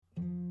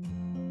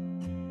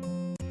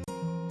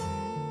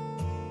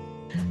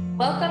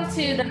Welcome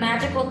to the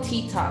Magical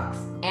Tea Talks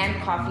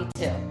and Coffee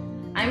Too.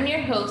 I'm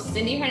your host,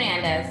 Cindy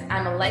Hernandez.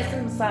 I'm a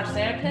licensed massage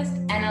therapist,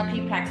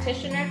 NLP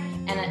practitioner,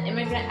 and an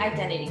immigrant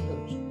identity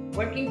coach,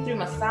 working through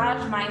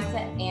massage,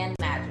 mindset, and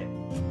magic.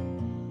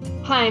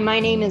 Hi, my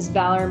name is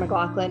Valerie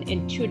McLaughlin,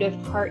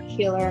 intuitive heart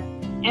healer,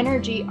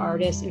 energy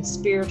artist, and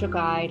spiritual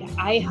guide.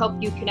 I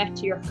help you connect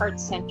to your heart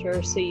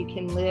center so you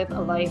can live a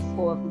life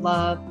full of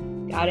love,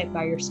 guided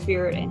by your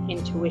spirit and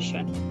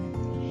intuition.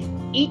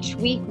 Each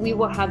week, we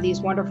will have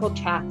these wonderful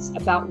chats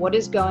about what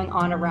is going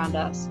on around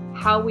us,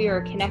 how we are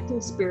connecting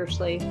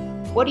spiritually,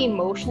 what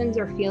emotions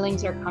or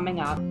feelings are coming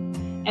up,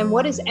 and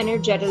what is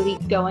energetically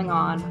going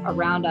on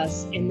around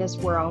us in this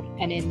world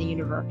and in the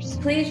universe.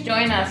 Please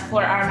join us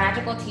for our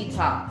Magical Tea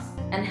Talks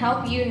and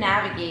help you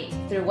navigate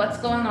through what's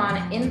going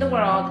on in the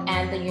world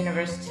and the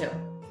universe too.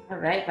 All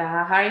right,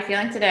 Val, how are you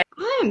feeling today?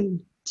 I'm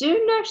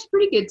doing actually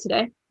pretty good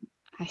today.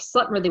 I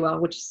slept really well,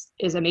 which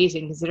is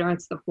amazing considering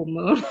it's the full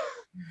moon.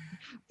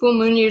 Full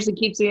moon usually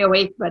keeps me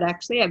awake, but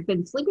actually I've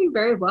been sleeping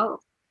very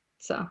well.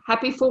 So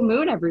happy full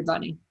moon,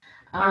 everybody.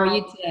 How are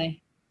you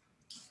today?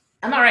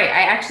 I'm all right.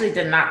 I actually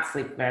did not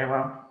sleep very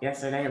well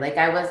yesterday.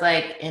 I was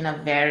in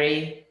a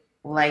very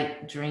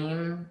light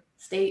dream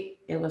state.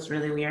 It was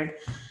really weird.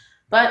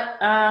 But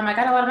I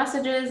got a lot of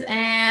messages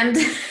and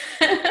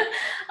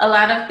a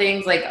lot of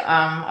things, a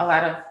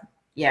lot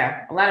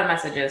of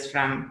messages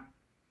from,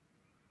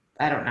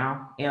 I don't know,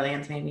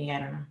 aliens maybe, I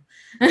don't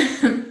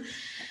know.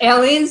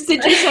 Aliens,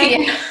 did you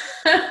say? Yeah.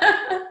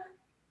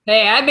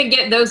 Hey, I've been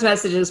getting those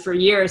messages for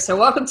years, so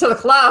welcome to the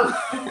club.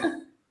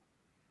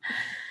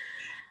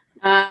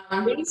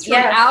 It's from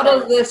out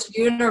of this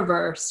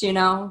universe,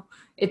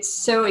 it's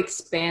so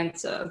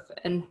expansive.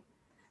 And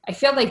I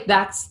feel like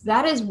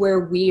that is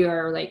where we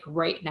are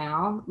right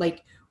now.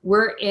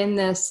 We're in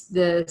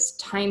this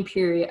time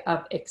period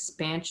of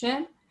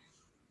expansion,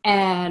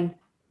 and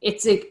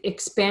it's an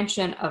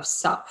expansion of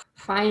self,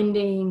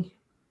 finding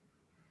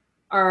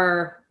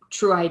our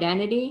true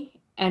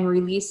identity and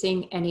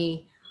releasing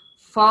any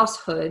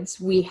falsehoods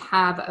we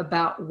have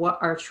about what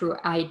our true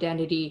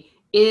identity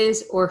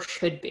is or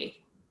should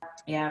be.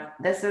 Yeah,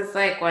 this is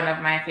one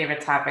of my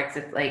favorite topics.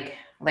 It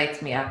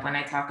lights me up when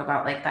I talk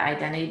about the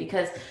identity,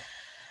 because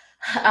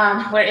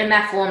we're in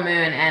that full moon,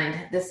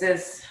 and this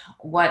is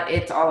what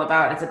it's all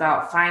about. It's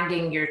about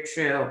finding your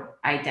true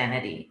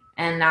identity,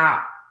 and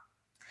not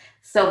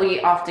so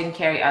we often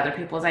carry other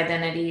people's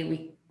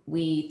identity.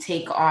 We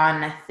take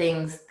on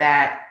things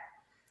that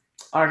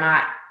are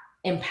not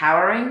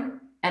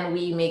empowering, and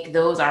we make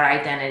those our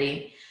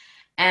identity.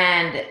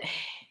 And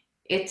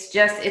it's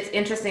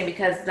interesting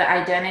because the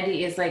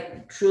identity is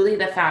truly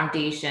the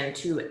foundation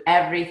to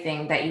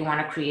everything that you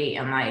want to create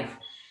in life.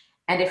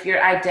 And if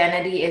your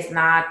identity is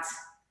not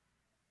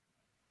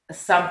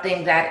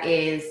something that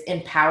is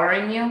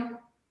empowering you,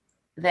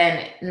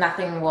 then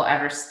nothing will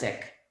ever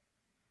stick.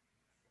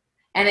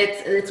 And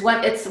it's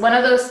one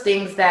of those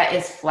things that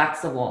is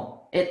flexible.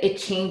 It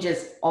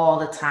changes all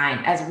the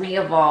time. As we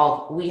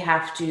evolve, we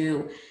have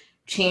to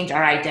change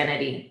our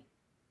identity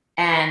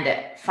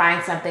and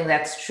find something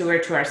that's truer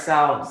to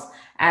ourselves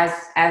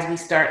as we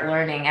start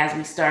learning, as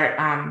we start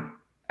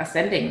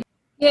ascending.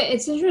 Yeah,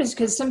 it's interesting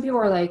because some people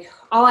are like,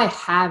 all I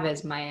have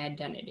is my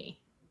identity.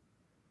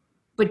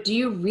 But do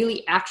you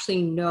really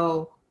actually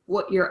know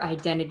what your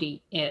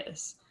identity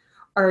is?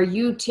 Are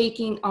you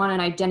taking on an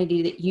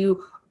identity that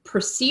you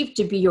perceived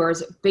to be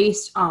yours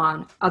based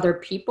on other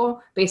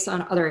people, based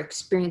on other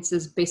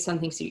experiences, based on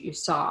things that you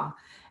saw?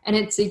 And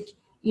it's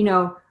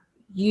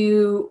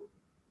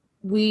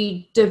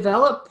we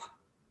develop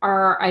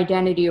our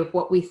identity of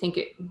what we think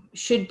it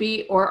should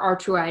be, or our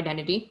true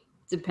identity,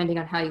 depending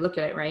on how you look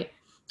at it, right?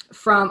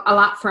 From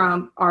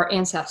our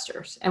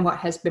ancestors and what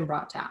has been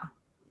brought down.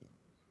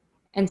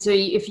 And so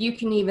if you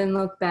can even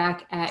look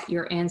back at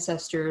your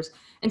ancestors,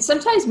 and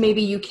sometimes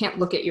maybe you can't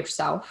look at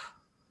yourself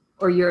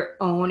or your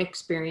own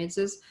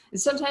experiences.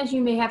 And sometimes you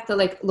may have to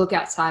look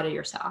outside of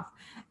yourself,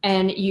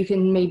 and you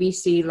can maybe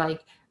see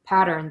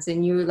patterns,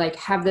 and you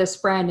have this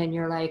friend and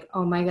you're like,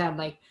 oh my God,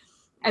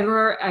 I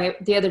remember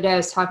the other day I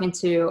was talking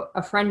to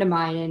a friend of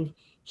mine, and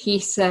he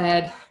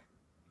said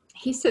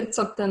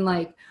something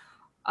like,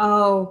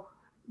 oh,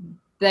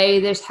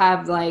 they just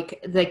have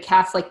the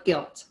Catholic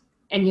guilt.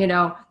 And,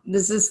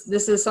 this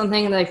is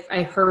something that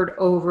I heard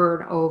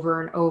over and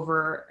over and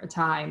over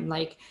time.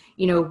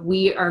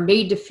 We are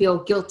made to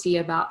feel guilty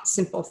about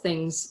simple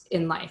things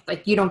in life.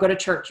 You don't go to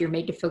church, you're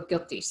made to feel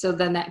guilty. So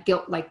then that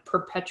guilt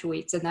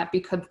perpetuates, and that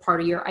becomes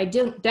part of your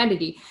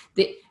identity.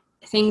 The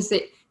things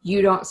that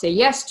you don't say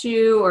yes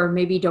to, or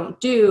maybe don't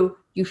do,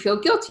 you feel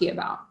guilty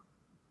about.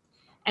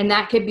 And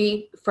that could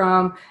be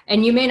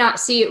and you may not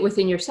see it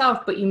within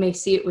yourself, but you may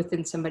see it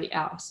within somebody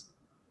else.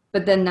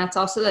 But then that's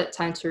also that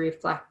time to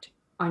reflect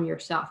on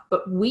yourself.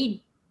 But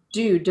we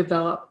do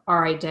develop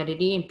our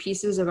identity and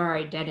pieces of our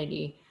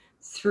identity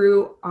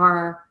through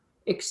our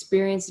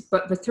experience,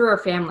 but through our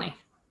family,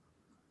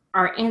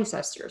 our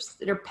ancestors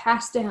that are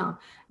passed down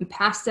and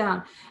passed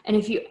down. And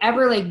if you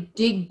ever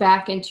dig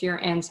back into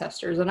your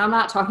ancestors, and I'm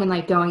not talking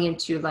going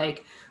into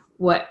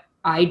what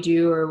I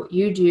do or what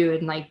you do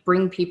and like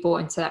bring people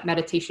into that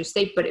meditation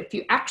state. But if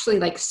you actually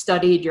like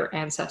studied your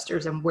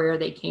ancestors and where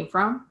they came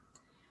from,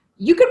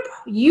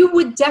 you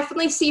would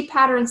definitely see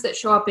patterns that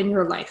show up in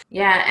your life.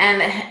 Yeah,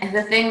 and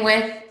the thing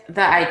with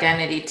the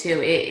identity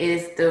too, it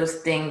is those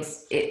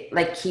things, it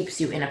like keeps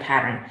you in a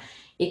pattern.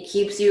 It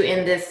keeps you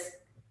in this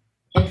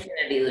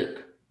infinity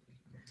loop.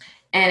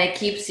 And it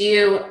keeps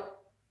you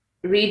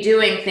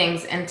redoing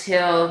things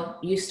until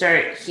you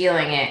start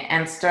healing it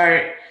and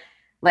start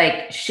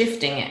like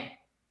shifting it.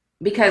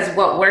 Because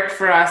what worked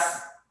for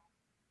us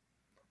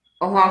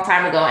a long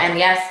time ago, and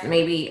yes,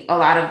 maybe a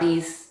lot of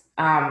these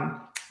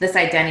this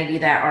identity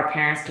that our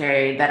parents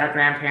carried, that our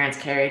grandparents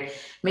carried,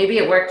 maybe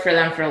it worked for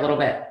them for a little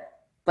bit,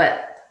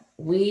 but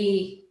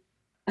we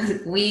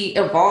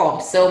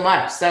evolved so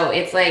much. So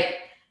it's like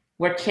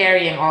we're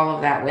carrying all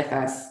of that with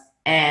us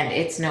and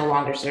it's no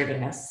longer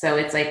serving us. So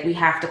it's like we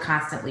have to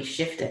constantly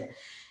shift it.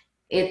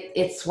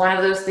 It's one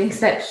of those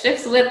things that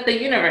shifts with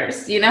the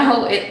universe, you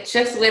know, it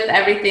shifts with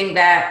everything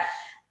that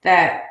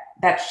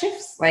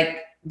shifts.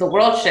 Like the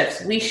world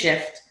shifts, we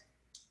shift,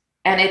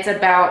 and it's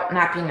about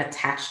not being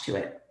attached to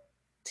it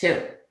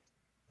too.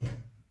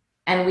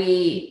 And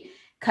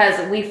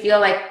because we feel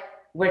like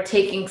we're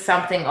taking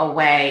something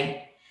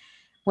away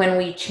when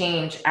we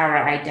change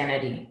our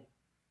identity.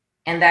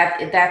 And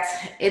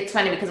that's it's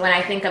funny because when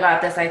I think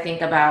about this, I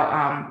think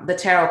about the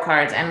tarot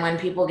cards, and when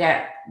people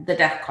get the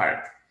death card,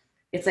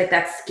 it's like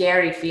that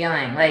scary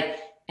feeling, like,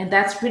 and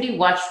that's pretty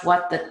much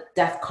what the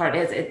death card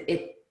is.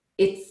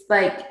 It's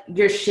like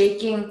you're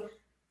shaking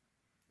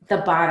the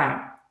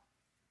bottom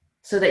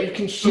so that you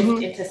can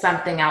shift into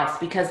something else,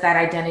 because that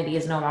identity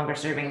is no longer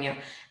serving you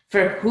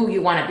for who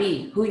you want to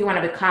be, who you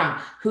want to become,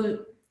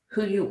 who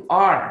you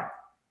are.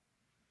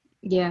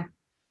 Yeah.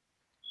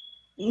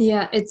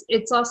 Yeah,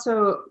 it's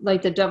also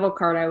like the devil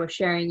card I was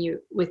sharing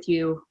with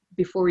you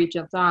before we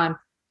jumped on.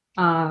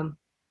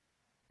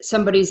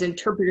 Somebody's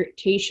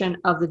interpretation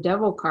of the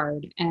devil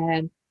card,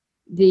 and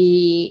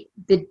the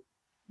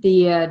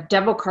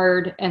devil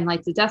card and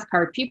like the death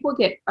card, people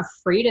get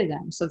afraid of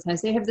them.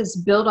 Sometimes they have this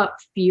build up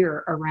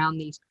fear around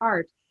these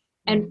cards,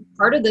 and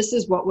part of this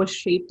is what was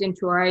shaped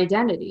into our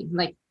identity,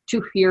 like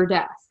to fear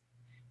death,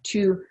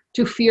 to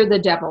fear the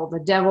devil. The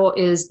devil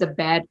is the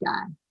bad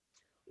guy.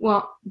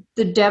 Well,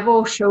 the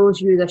devil shows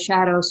you the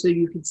shadow so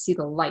you can see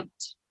the light.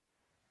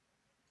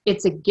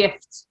 It's a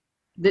gift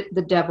that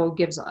the devil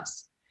gives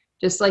us.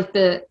 Just like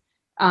the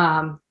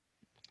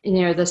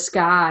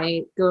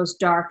sky goes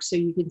dark so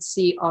you can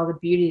see all the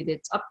beauty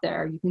that's up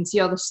there. You can see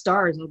all the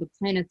stars, all the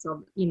planets,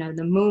 all,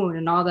 the moon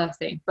and all that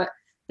thing. But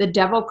the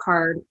devil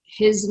card,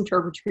 his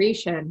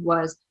interpretation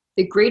was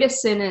the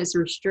greatest sin is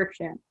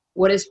restriction.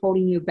 What is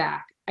holding you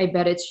back? I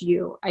bet it's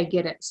you. I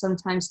get it.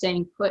 Sometimes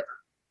staying put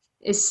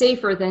is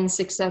safer than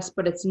success,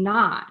 but it's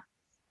not.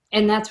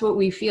 And that's what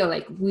we feel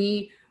like.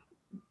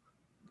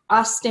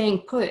 Us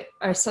staying put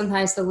are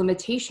sometimes the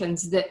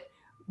limitations that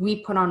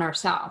we put on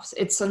ourselves.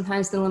 It's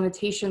sometimes the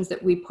limitations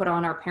that we put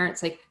on our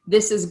parents. Like,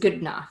 this is good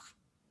enough.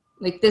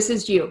 Like, this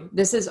is you.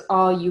 This is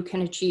all you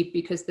can achieve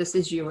because this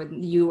is you,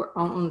 and you are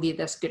only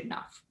this good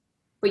enough.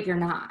 But you're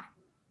not.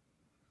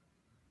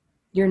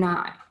 You're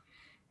not.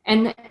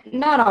 And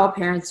not all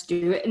parents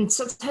do it. And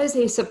sometimes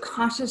they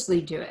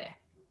subconsciously do it.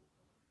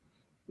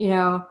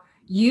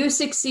 You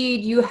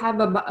succeed, you have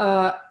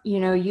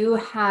you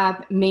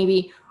have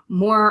maybe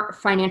more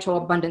financial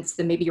abundance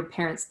than maybe your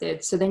parents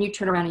did. So then you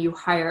turn around and you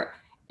hire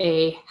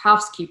a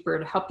housekeeper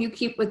to help you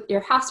keep with your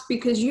house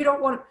because you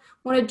don't want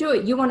to do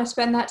it. You want to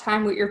spend that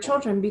time with your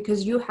children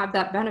because you have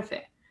that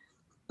benefit.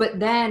 But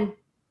then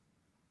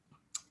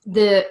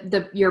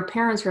your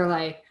parents are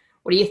like,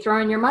 what are you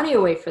throwing your money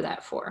away for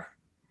that for?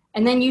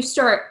 And then you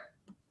start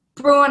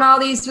throwing all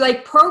these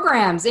like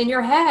programs in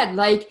your head,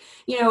 like,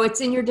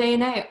 it's in your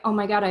DNA. Oh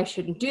my God, I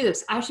shouldn't do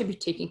this. I should be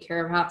taking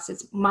care of house.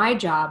 It's my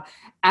job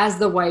as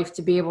the wife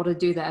to be able to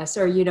do this.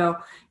 Or,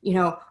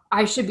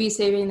 I should be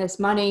saving this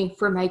money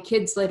for my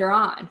kids later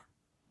on.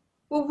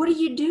 Well, what are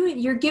you doing?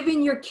 You're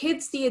giving your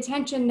kids the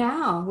attention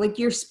now. Like,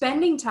 you're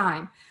spending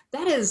time.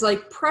 That is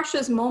like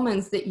precious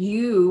moments that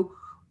you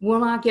will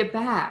not get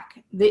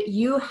back, that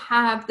you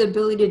have the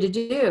ability to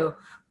do.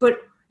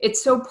 But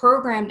it's so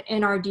programmed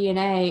in our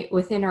DNA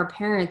within our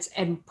parents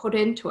and put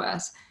into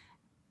us.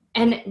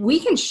 And we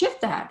can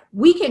shift that.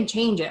 We can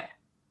change it.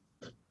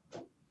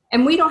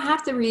 And we don't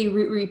have to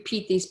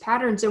repeat these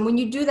patterns. And when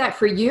you do that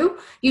for you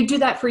do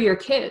that for your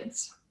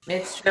kids.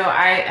 It's true.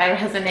 I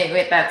resonate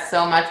with that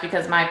so much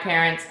because my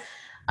parents,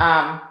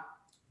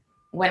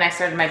 when I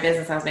started my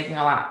business, I was making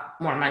a lot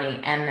more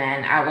money. And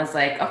then I was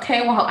like,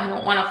 okay, well, I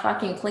don't want to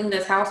fucking clean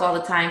this house all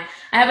the time.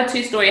 I have a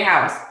 2-story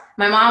house.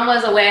 My mom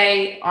was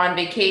away on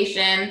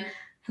vacation.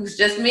 It was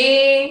just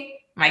me,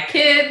 my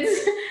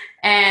kids,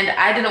 and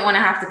I didn't want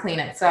to have to clean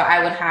it. So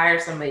I would hire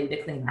somebody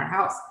to clean our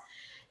house.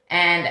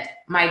 And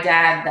my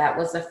dad, that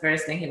was the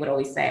first thing he would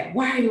always say,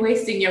 why are you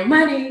wasting your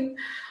money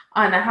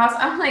on the house?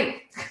 I'm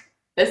like,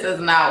 this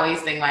is not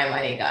wasting my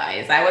money,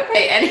 guys. I would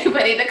pay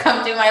anybody to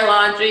come do my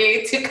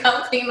laundry, to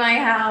come clean my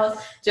house,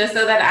 just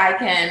so that I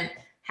can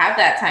have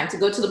that time to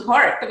go to the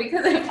park.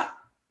 Because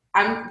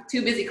I'm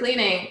too busy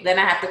cleaning. Then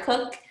I have to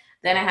cook.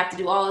 Then I have to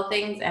do all the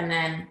things, and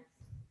then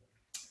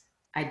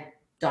I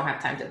don't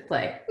have time to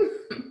play.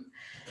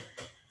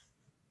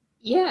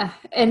 Yeah,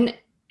 and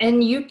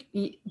you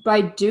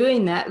by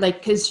doing that, like,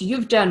 because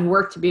you've done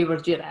work to be able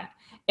to do that.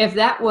 If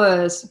that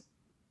was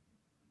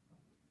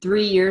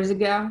 3 years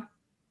ago,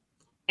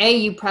 A,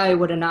 you probably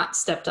would have not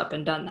stepped up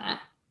and done that.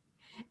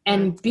 Mm,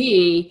 And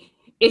B,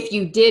 if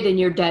you did and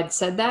your dad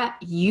said that,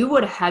 you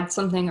would have had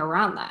something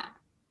around that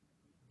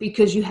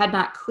because you had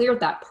not cleared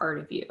that part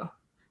of you.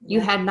 You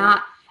yeah. had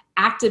not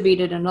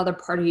activated another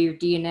part of your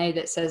DNA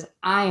that says,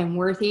 I am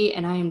worthy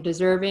and I am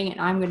deserving and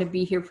I'm going to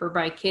be here for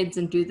my kids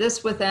and do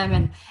this with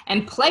them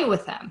and play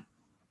with them.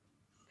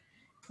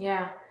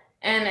 Yeah.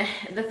 And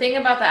the thing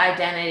about the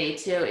identity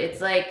too,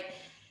 it's like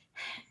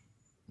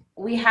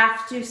we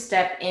have to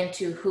step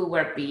into who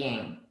we're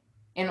being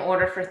in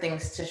order for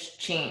things to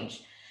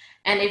change.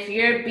 And if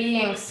you're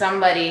being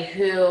somebody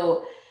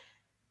who,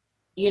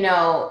 you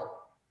know,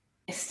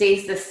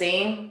 stays the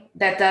same,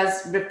 that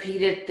does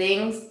repeated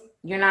things,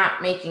 you're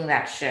not making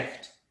that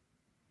shift.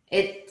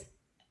 It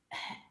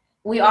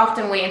We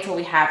often wait until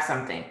we have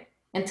something,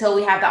 until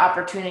we have the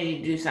opportunity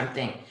to do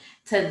something,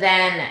 to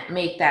then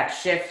make that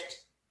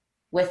shift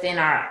within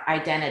our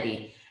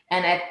identity.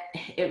 And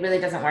it really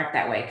doesn't work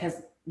that way because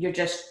you're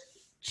just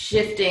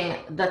shifting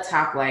the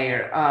top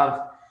layer of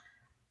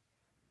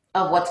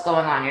what's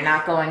going on. You're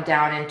not going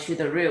down into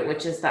the root,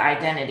 which is the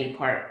identity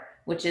part,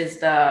 which is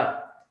the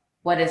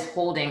what is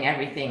holding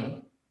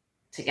everything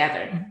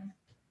together.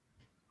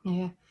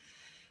 Yeah.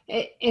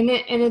 And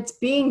it's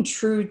being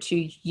true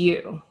to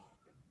you,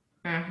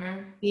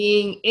 Mm-hmm.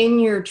 being in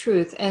your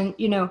truth. And,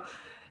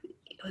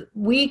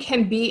 we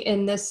can be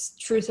in this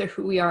truth of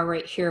who we are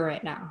right here,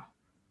 right now.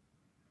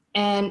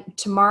 And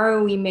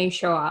tomorrow we may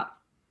show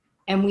up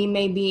and we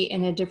may be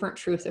in a different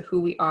truth of who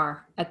we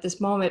are at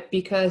this moment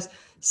because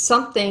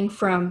something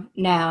from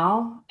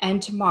now and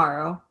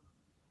tomorrow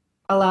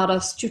allowed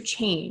us to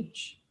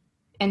change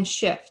and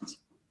shift.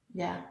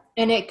 Yeah.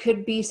 And it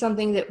could be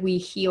something that we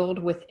healed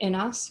within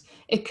us.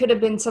 It could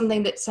have been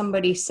something that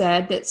somebody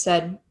said that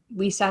said,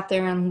 we sat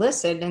there and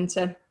listened and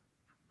said,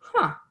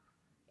 huh,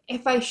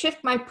 if I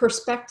shift my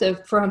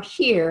perspective from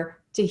here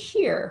to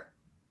here,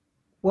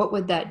 what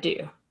would that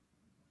do?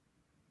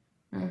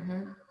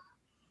 Mm-hmm.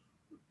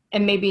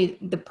 And maybe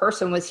the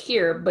person was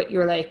here, but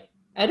you're like,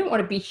 I don't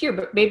want to be here,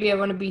 but maybe I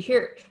want to be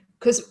here.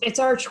 Because it's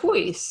our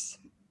choice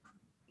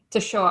to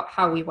show up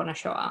how we want to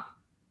show up.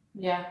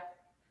 Yeah.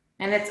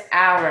 And it's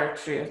our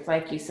truth,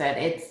 like you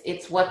said.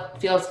 It's what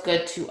feels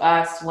good to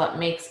us, what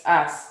makes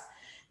us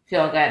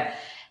feel good.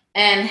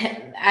 And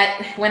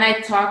when I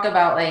talk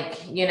about, like,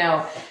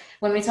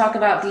 when we talk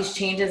about these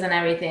changes and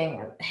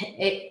everything,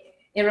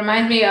 it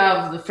reminds me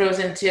of the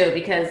Frozen 2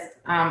 because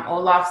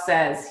Olaf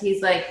says,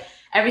 he's like,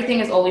 everything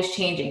is always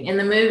changing. In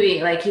the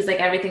movie, like, he's like,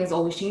 everything's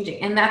always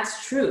changing. And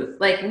that's true.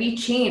 Like, we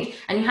change,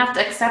 and you have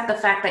to accept the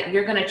fact that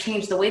you're going to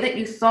change. The way that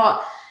you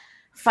thought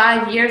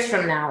 5 years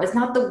from now is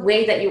not the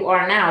way that you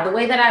are now. The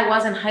way that I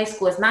was in high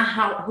school is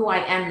not who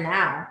I am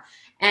now.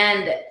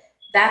 And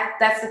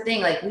that's the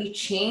thing. Like, we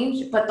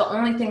change, but the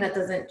only thing that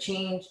doesn't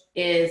change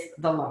is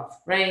the love,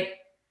 right?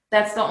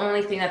 That's the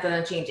only thing that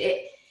doesn't change.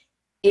 It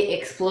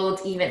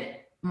explodes even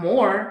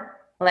more.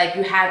 Like,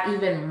 you have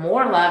even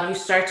more love. You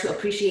start to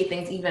appreciate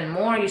things even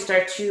more. You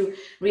start to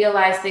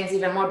realize things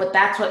even more. But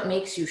that's what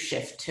makes you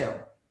shift too.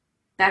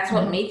 That's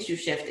what makes you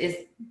shift is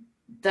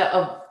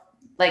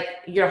like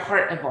your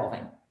heart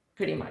evolving,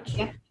 pretty much.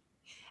 Yeah.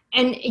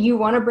 And you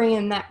want to bring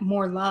in that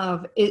more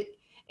love.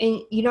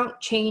 And you don't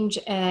change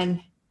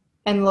and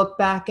look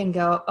back and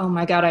go, oh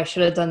my God, I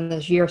should have done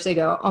this years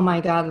ago. Oh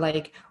my God,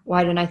 like,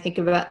 why didn't I think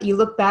about it? You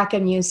look back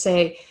and you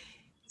say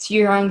to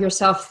your younger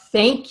self,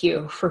 thank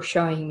you for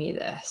showing me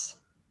this.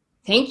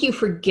 Thank you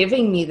for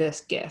giving me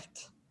this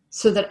gift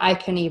so that I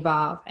can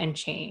evolve and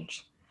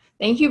change.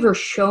 Thank you for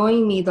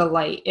showing me the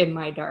light in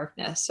my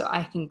darkness so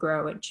I can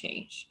grow and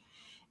change.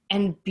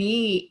 And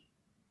be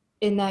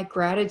in that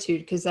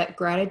gratitude, because that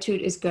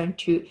gratitude is going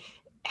to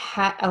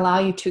allow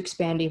you to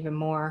expand even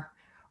more,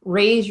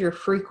 raise your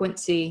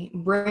frequency,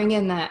 bring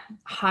in that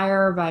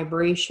higher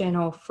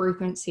vibrational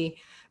frequency,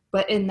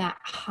 but in that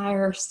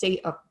higher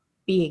state of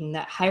being,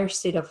 that higher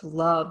state of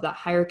love, that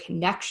higher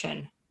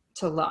connection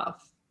to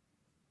love.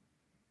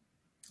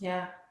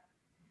 Yeah.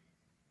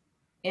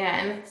 Yeah.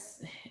 And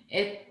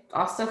it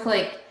also,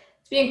 like,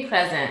 it's being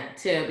present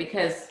too,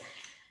 because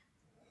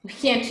we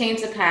can't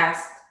change the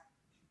past.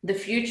 The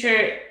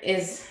future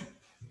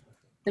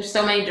there's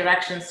so many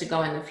directions to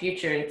go in the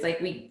future. It's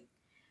like, we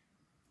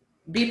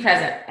be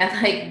present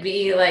and, like,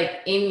 be,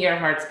 like, in your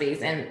heart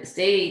space and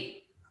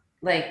stay,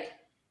 like,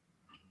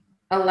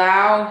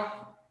 allow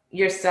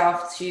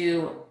yourself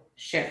to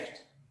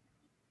shift.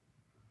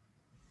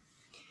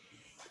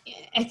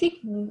 I think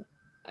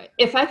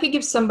if I could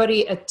give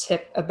somebody a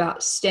tip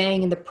about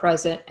staying in the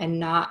present and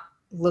not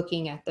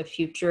looking at the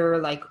future,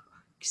 like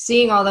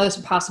seeing all those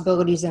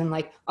possibilities and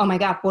like, oh my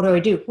God, what do I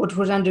do? What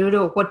do I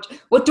do?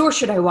 What door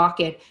should I walk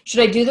in?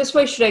 Should I do this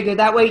way? Should I go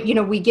that way? You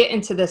know, we get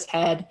into this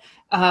head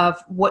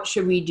of what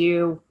should we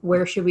do?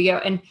 Where should we go?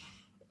 And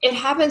it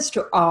happens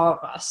to all of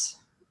us.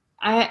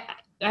 I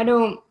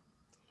don't,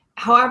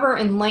 however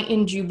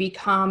enlightened you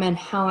become and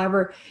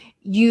however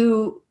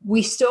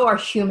we still are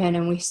human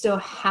and we still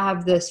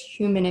have this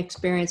human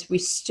experience. We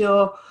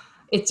still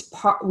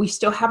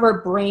have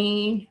our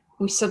brain.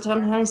 We still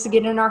sometimes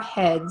get in our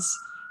heads,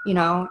 you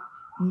know.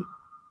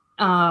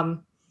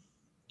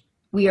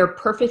 We are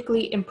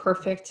perfectly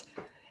imperfect.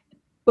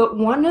 But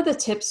one of the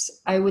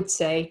tips I would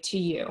say to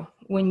you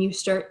when you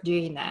start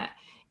doing that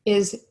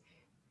is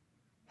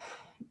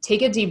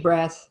take a deep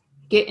breath,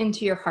 get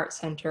into your heart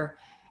center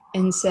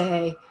and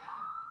say,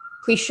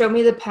 please show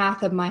me the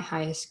path of my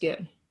highest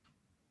good.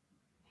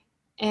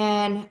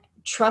 And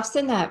trust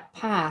in that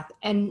path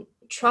and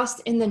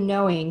trust in the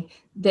knowing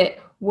that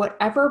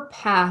whatever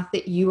path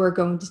that you are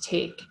going to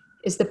take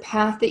is the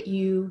path that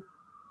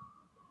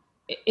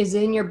is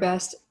in your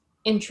best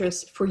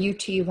interest for you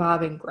to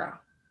evolve and grow.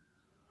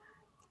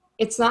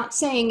 It's not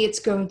saying it's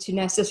going to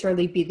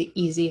necessarily be the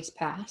easiest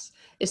path.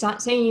 It's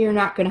not saying you're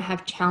not going to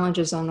have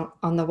challenges on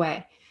the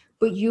way,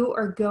 but you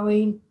are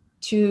going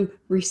to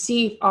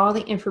receive all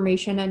the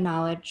information and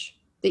knowledge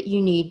that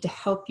you need to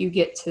help you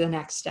get to the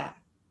next step.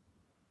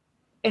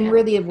 And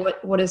really,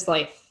 what is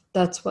life?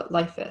 That's what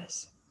life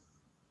is.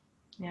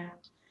 Yeah.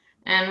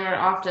 And we're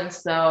often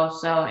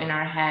so in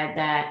our head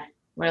that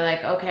we're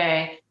like,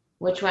 okay,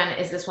 which one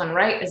is this one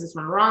right? Is this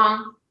one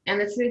wrong? And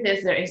the truth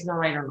is there is no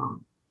right or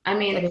wrong. I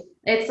mean,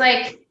 it's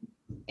like,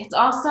 it's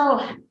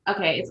also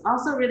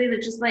really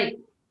just like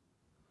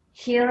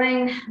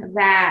healing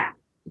that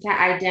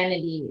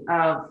identity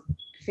of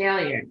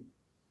failure.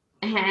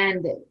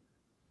 And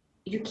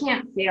you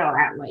can't fail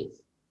at life.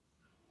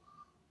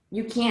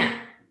 You can't.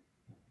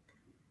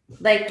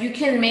 Like, you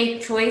can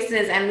make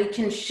choices and we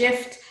can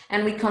shift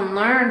and we can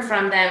learn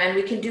from them and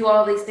we can do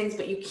all these things,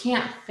 but you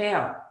can't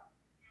fail.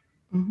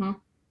 Mm-hmm.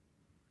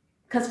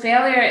 Because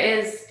failure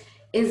is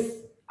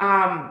this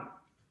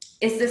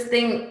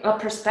thing, a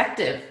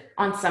perspective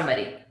on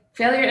somebody.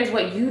 Failure is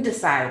what you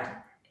decide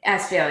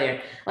as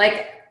failure.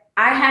 Like,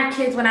 I had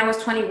kids when I was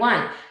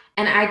 21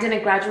 and I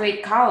didn't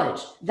graduate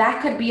college.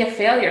 That could be a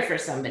failure for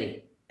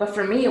somebody, but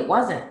for me, it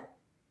wasn't.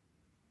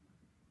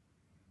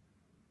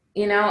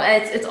 You know,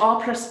 it's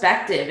all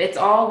perspective. It's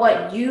all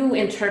what you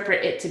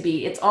interpret it to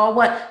be. It's all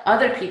what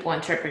other people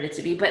interpret it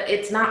to be, but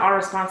it's not our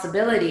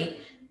responsibility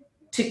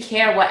to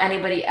care what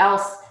anybody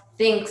else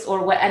thinks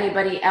or what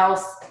anybody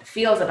else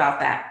feels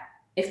about that.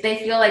 If they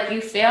feel like you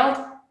failed,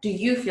 do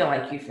you feel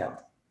like you failed?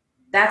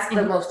 That's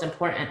the most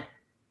important.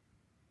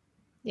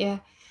 Yeah.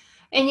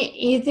 And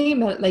you think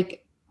about it,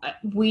 like,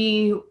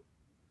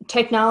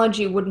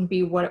 technology wouldn't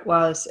be what it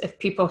was if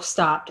people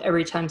stopped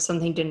every time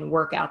something didn't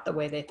work out the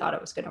way they thought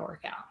it was going to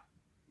work out.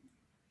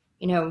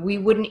 You know, we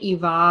wouldn't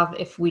evolve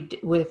if we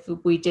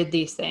did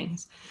these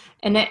things.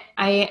 And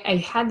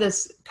I had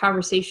this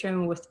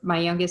conversation with my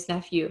youngest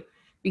nephew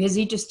because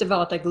he just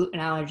developed a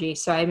gluten allergy.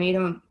 So I made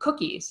him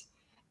cookies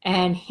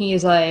and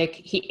he's like,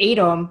 he ate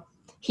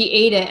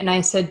it. And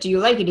I said, do you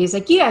like it? He's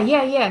like,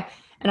 yeah.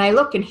 And I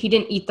look and he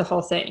didn't eat the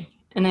whole thing.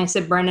 And I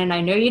said, Brennan,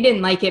 I know you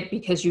didn't like it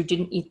because you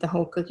didn't eat the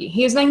whole cookie.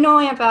 He was like, no,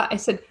 I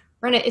said,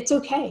 Brennan, it's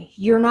okay.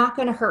 You're not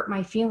going to hurt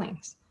my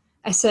feelings.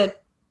 I said,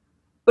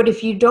 but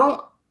if you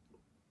don't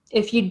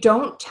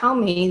tell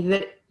me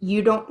that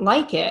you don't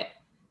like it,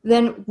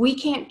 then we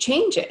can't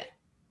change it.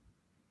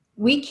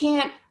 We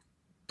can't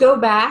go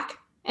back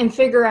and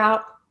figure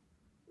out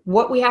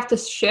what we have to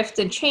shift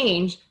and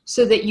change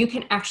so that you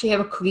can actually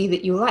have a cookie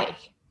that you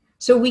like.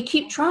 So we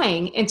keep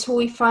trying until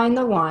we find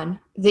the one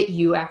that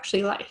you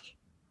actually like.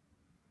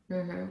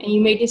 Mm-hmm. And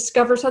you may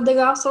discover something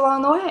else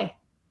along the way.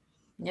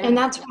 Yeah. And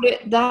that's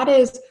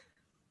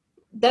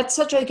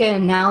such like an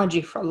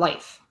analogy for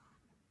life.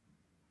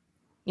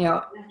 You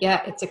know,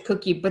 yeah, it's a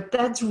cookie, but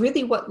that's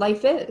really what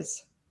life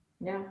is.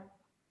 Yeah.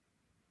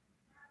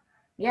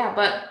 Yeah,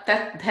 but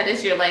that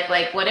is your life.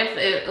 Like, what if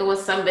it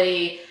was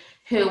somebody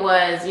who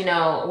was, you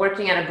know,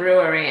 working at a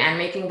brewery and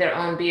making their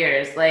own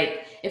beers?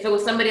 Like, if it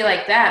was somebody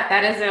like that,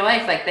 that is their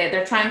life. Like,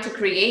 they're trying to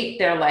create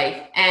their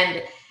life.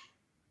 And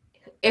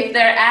if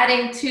they're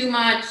adding too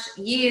much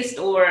yeast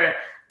or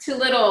too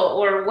little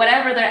or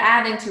whatever they're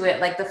adding to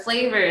it, like the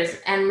flavors,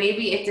 and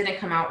maybe it didn't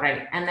come out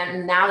right. And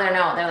then now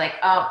they're like,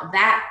 oh,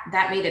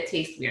 that made it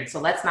taste weird. So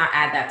let's not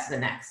add that to the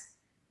next.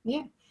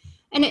 Yeah.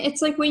 And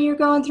it's like when you're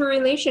going through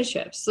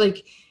relationships,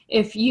 like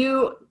if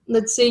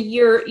let's say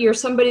you're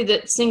somebody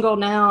that's single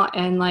now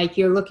and like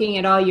you're looking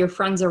at all your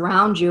friends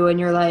around you and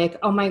you're like,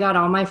 oh my God,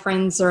 all my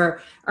friends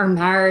are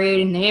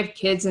married and they have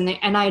kids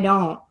and I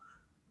don't.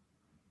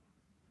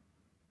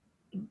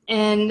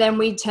 And then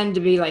we tend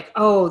to be like,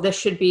 oh, this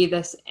should be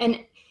this.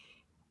 And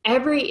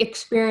every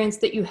experience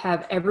that you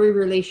have, every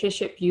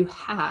relationship you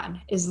had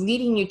is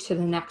leading you to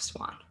the next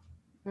one.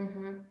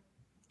 Mm-hmm.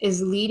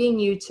 Is leading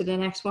you to the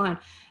next one.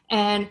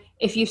 And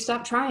if you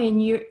stop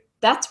trying,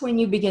 that's when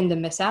you begin to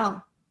miss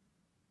out.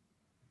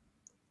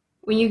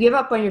 When you give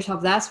up on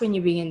yourself, that's when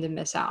you begin to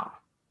miss out.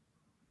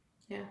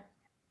 Yeah.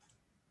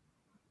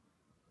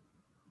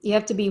 You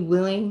have to be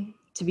willing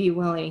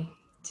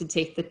to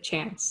take the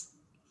chance,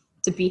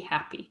 to be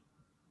happy,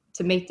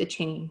 to make the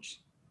change,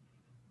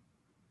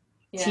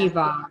 to Yeah.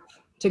 evolve,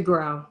 to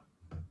grow.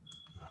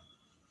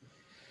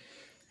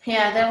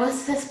 Yeah, there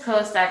was this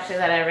post actually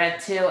that I read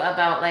too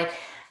about like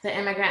the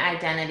immigrant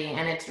identity,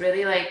 and it's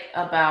really like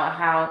about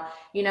how,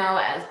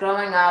 as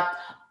growing up,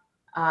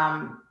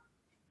 um,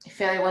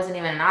 failure wasn't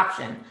even an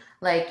option.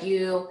 Like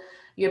your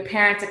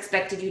parents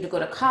expected you to go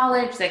to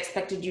college, they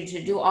expected you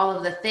to do all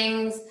of the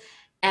things,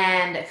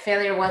 and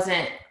failure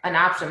wasn't an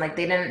option. Like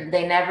they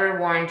never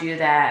warned you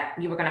that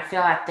you were going to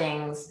fail at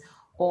things,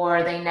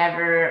 or they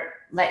never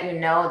let you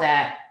know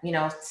that,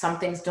 some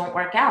things don't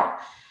work out.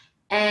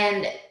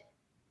 And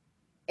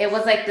it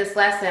was like this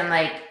lesson,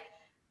 like,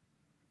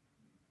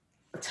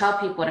 tell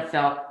people to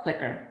fail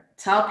quicker.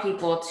 Tell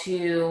people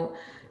to,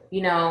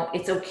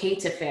 it's okay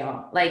to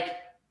fail. Like,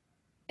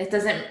 it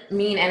doesn't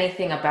mean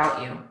anything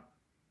about you.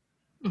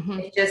 Mm-hmm.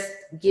 It just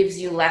gives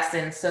you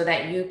lessons so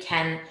that you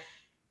can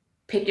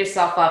pick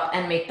yourself up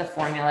and make the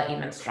formula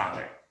even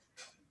stronger.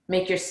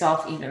 Make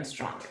yourself even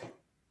stronger.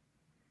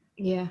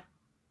 Yeah.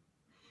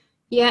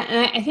 Yeah,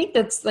 and I think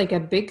that's like a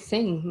big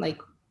thing,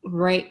 like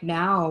right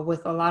now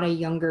with a lot of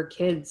younger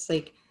kids,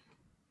 like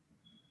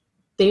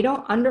they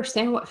don't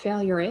understand what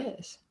failure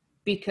is,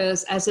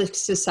 because as a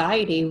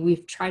society,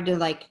 we've tried to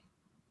like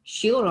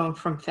shield them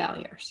from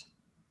failures.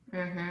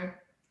 Mm-hmm.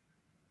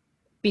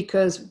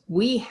 Because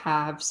we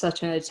have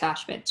such an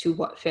attachment to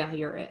what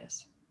failure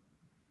is.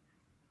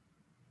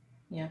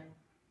 Yeah.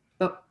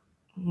 But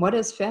what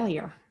is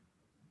failure?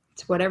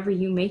 It's whatever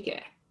you make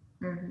it.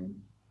 Mm-hmm.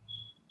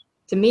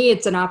 To me,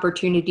 it's an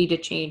opportunity to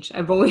change.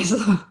 I've always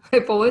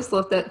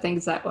looked at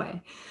things that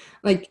way.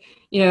 Like,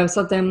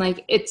 something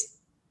like it's,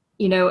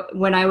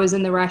 when I was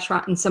in the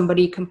restaurant and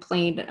somebody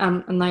complained,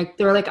 and like,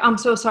 they're like, I'm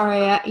so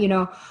sorry,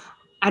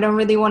 I don't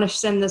really want to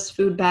send this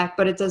food back,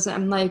 but it doesn't.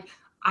 I'm like,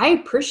 I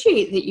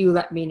appreciate that you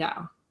let me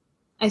know.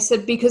 I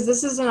said, because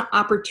this is an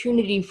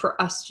opportunity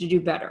for us to do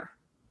better.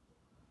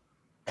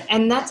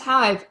 And that's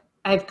how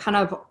I've kind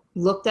of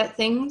looked at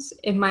things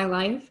in my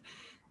life.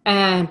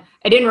 And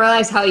I didn't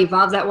realize how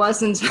evolved that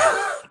was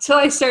until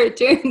I started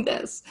doing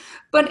this.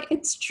 But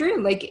it's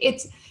true. Like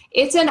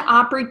it's an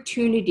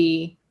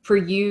opportunity for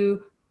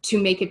you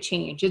to make a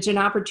change. It's an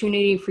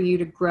opportunity for you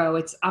to grow.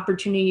 It's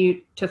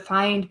opportunity to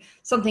find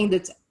something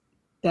that's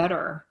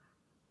better,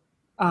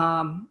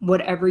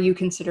 whatever you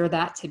consider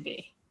that to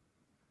be.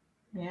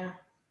 Yeah.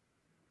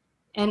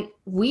 And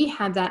we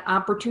have that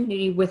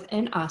opportunity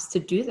within us to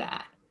do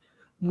that.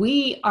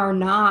 We are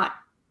not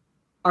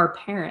our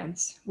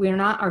parents. We are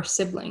not our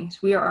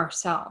siblings. We are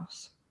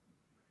ourselves.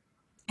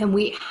 And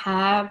we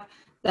have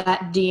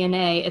that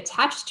DNA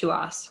attached to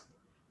us,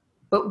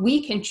 but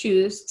we can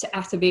choose to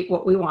activate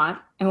what we want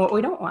and what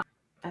we don't want.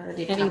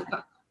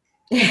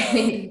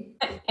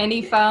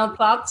 Any final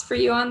thoughts for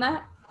you on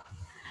that?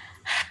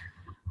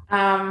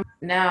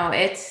 No,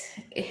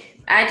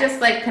 I just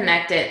like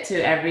connect it to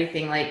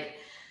everything. Like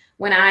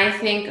when I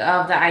think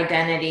of the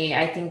identity,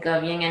 I think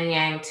of yin and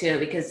yang too,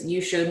 because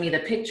you showed me the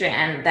picture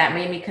and that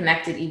made me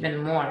connect it even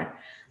more.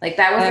 Like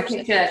that was the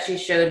picture that she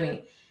showed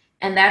me.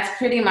 And that's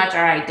pretty much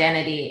our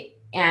identity,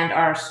 and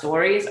our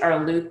stories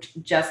are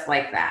looped just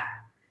like that.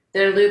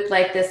 They're looped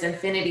like this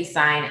infinity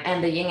sign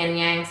and the yin and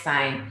yang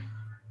sign.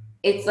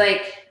 It's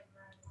like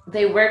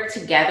they work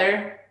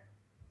together,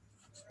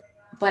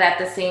 but at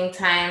the same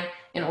time,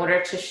 in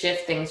order to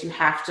shift things, you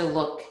have to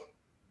look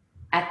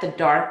at the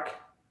dark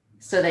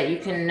so that you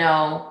can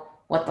know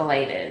what the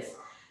light is.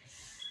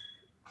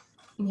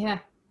 Yeah.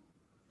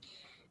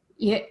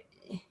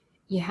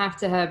 You have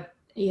to have,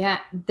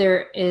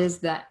 there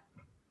is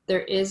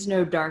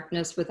no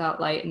darkness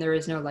without light, and there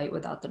is no light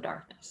without the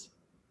darkness.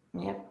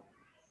 Yep.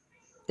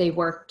 They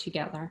work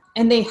together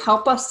and they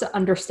help us to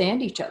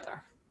understand each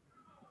other.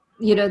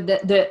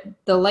 The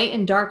light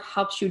and dark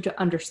helps you to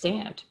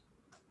understand.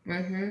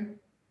 Mm-hmm.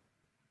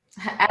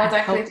 I was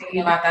actually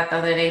thinking about that the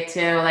other day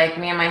too. Like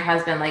me and my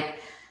husband, like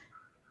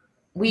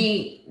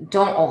we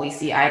don't always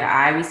see eye to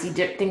eye. We see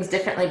things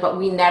differently, but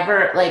we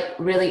never like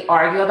really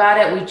argue about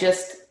it. We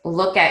just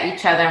look at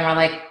each other and we're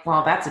like,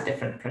 well, that's a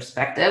different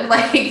perspective.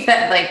 Like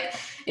that, like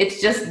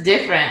it's just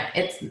different.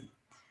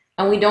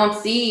 And we don't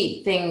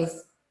see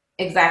things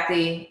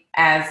exactly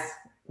as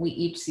we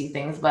each see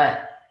things,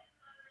 but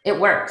it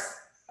works.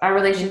 Our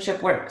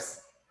relationship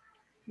works.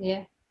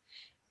 Yeah.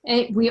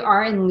 And we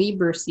are in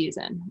Libra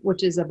season,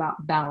 which is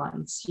about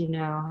balance,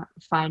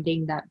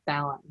 finding that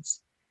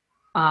balance.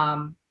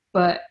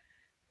 But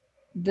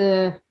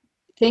the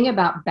thing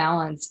about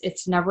balance,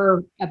 it's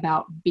never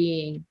about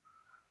being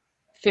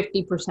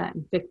 50%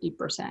 and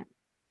 50%.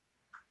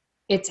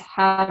 It's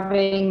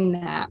having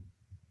that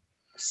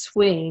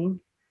swing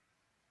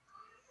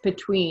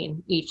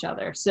between each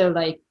other. So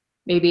like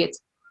maybe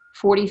it's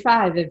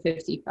 45 and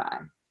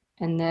 55,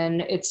 and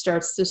then it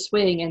starts to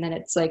swing, and then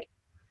it's like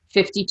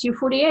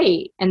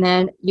 52-48, and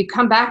then you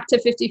come back to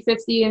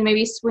 50-50 and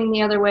maybe swing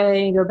the other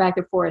way and go back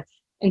and forth.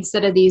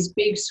 instead of these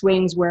big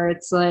swings where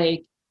it's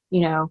like,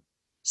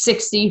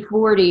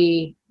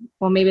 60-40.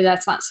 Well, maybe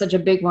that's not such a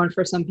big one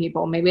for some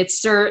people. Maybe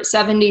it's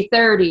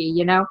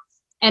 70-30,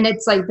 and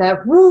it's like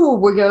that, woo,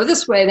 we go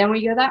this way, then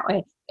we go that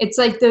way. It's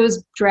like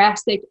those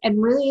drastic,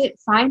 and really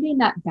finding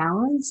that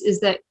balance is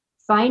that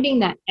finding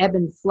that ebb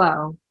and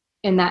flow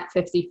in that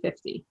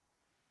 50-50.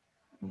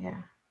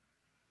 Yeah.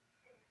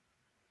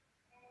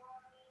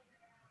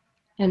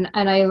 And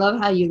I love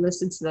how you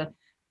listen to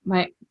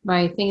my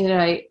thing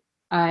that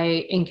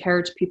I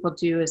encourage people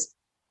to do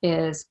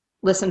is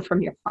listen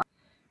from your heart.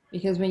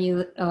 Because when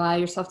you allow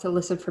yourself to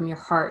listen from your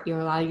heart, you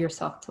allow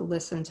yourself to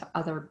listen to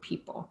other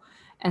people.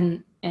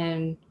 And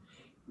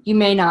you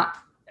may not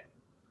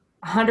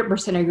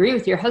 100% agree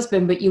with your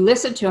husband, but you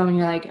listen to him and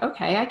you're like,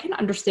 okay, I can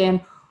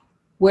understand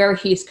where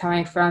he's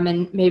coming from,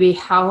 and maybe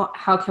how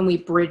can we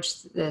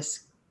bridge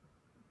this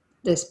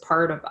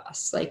part of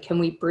us? Like, can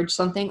we bridge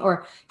something,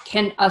 or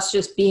can us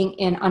just being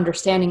in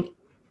understanding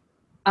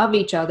of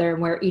each other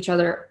and where each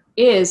other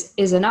is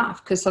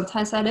enough? Because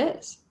sometimes that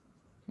is.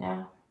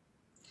 Yeah.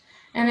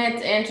 And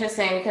it's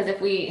interesting because if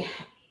we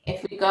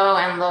go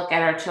and look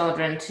at our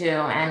children too,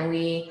 and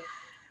we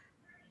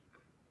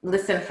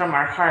listen from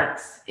our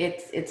hearts,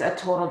 it's a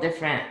total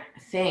different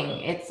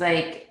thing. It's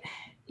like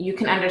you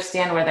can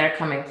understand where they're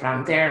coming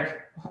from.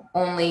 They're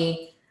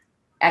only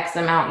X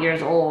amount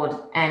years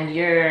old, and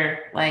you're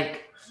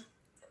like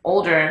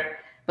older,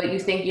 but you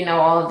think you know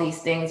all of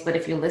these things. But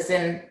if you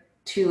listen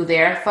to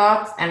their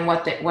thoughts and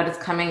what is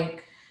coming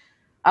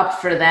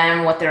up for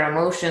them, what their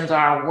emotions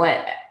are,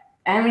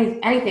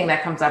 anything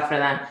that comes up for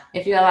them,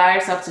 if you allow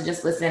yourself to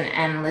just listen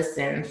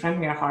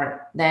from your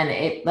heart, then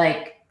it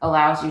like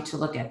allows you to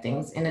look at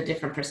things in a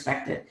different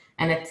perspective,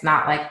 and it's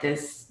not like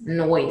this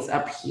noise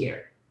up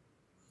here.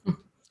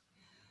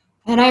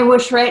 And I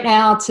wish right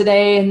now,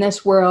 today, in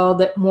this world,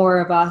 that more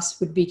of us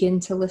would begin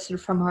to listen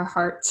from our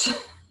hearts.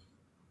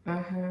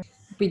 Mm-hmm.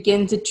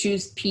 Begin to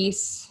choose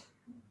peace,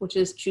 which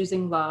is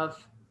choosing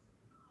love,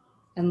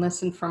 and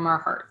listen from our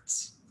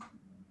hearts.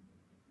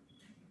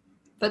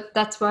 But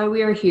that's why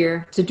we are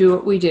here, to do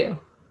what we do.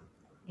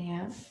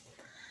 Yeah.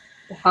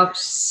 To help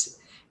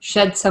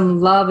shed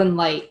some love and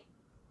light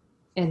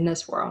in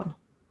this world.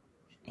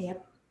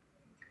 Yep.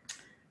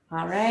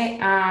 All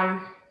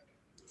right.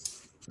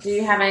 Do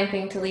you have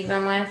anything to leave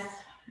them with?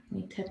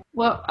 Any tips?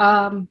 Well,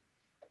 I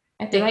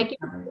think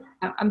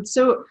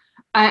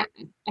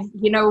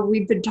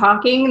we've been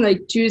talking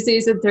like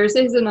Tuesdays and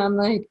Thursdays, and I'm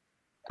like,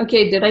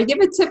 okay, did I give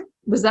a tip?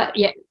 Was that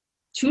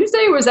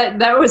Tuesday? Was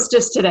that was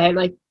just today?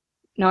 Like,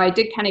 no, I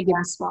did kind of give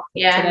a small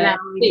tip today.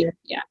 No,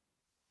 yeah.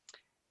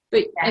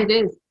 But it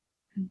is.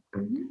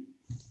 Mm-hmm.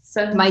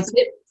 So my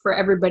tip for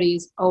everybody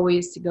is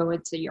always to go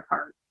into your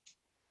heart.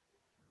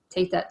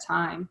 Take that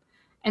time.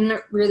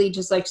 And really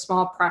just like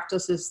small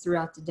practices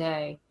throughout the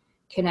day,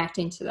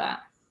 connecting to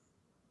that.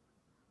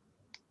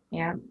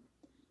 Yeah.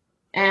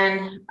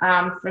 And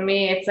for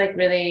me, it's like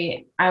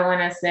really, I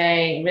want to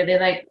say, really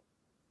like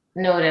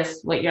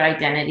notice what your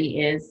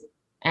identity is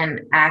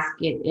and ask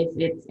it if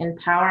it's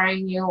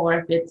empowering you or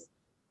if it's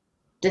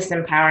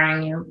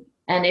disempowering you.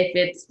 And if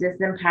it's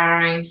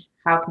disempowering,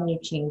 how can you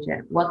change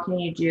it? What can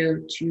you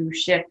do to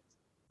shift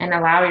and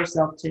allow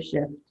yourself to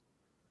shift?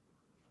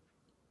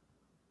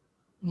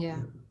 Yeah,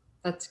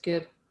 that's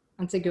good.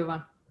 That's a good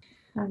one.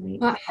 Right.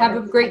 Well, have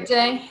a great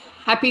day.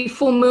 Happy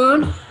full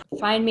moon.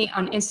 Find me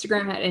on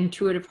Instagram at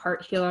Intuitive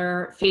Heart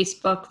Healer,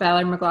 Facebook,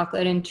 Valerie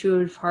McLaughlin,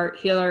 Intuitive Heart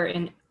Healer,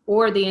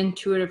 or the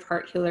Intuitive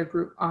Heart Healer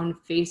group on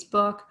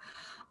Facebook.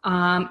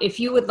 If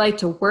you would like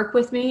to work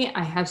with me,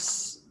 I have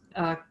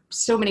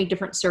so many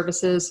different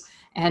services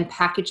and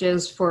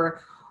packages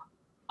for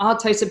all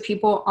types of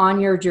people on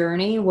your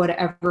journey,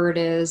 whatever it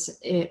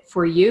is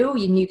for you.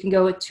 And you can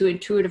go to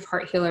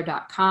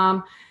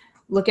intuitivehearthealer.com,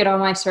 look at all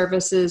my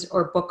services,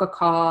 or book a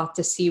call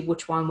to see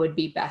which one would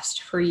be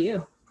best for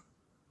you.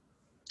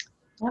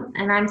 Yep.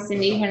 And I'm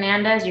Cindy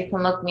Hernandez. You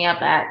can look me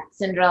up at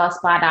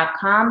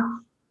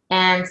CinderellaSpa.com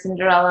and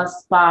Cinderella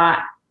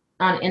Spa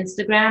on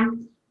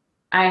Instagram.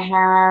 I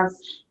have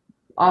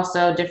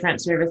also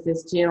different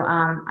services too.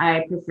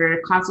 I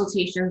prefer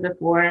consultations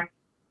before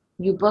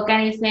you book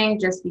anything,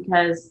 just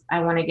because I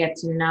want to get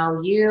to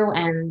know you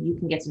and you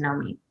can get to know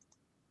me.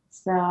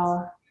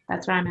 So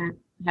that's where I'm at.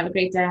 Have a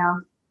great day,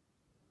 all.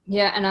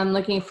 Yeah, and I'm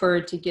looking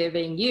forward to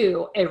giving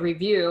you a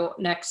review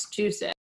next Tuesday.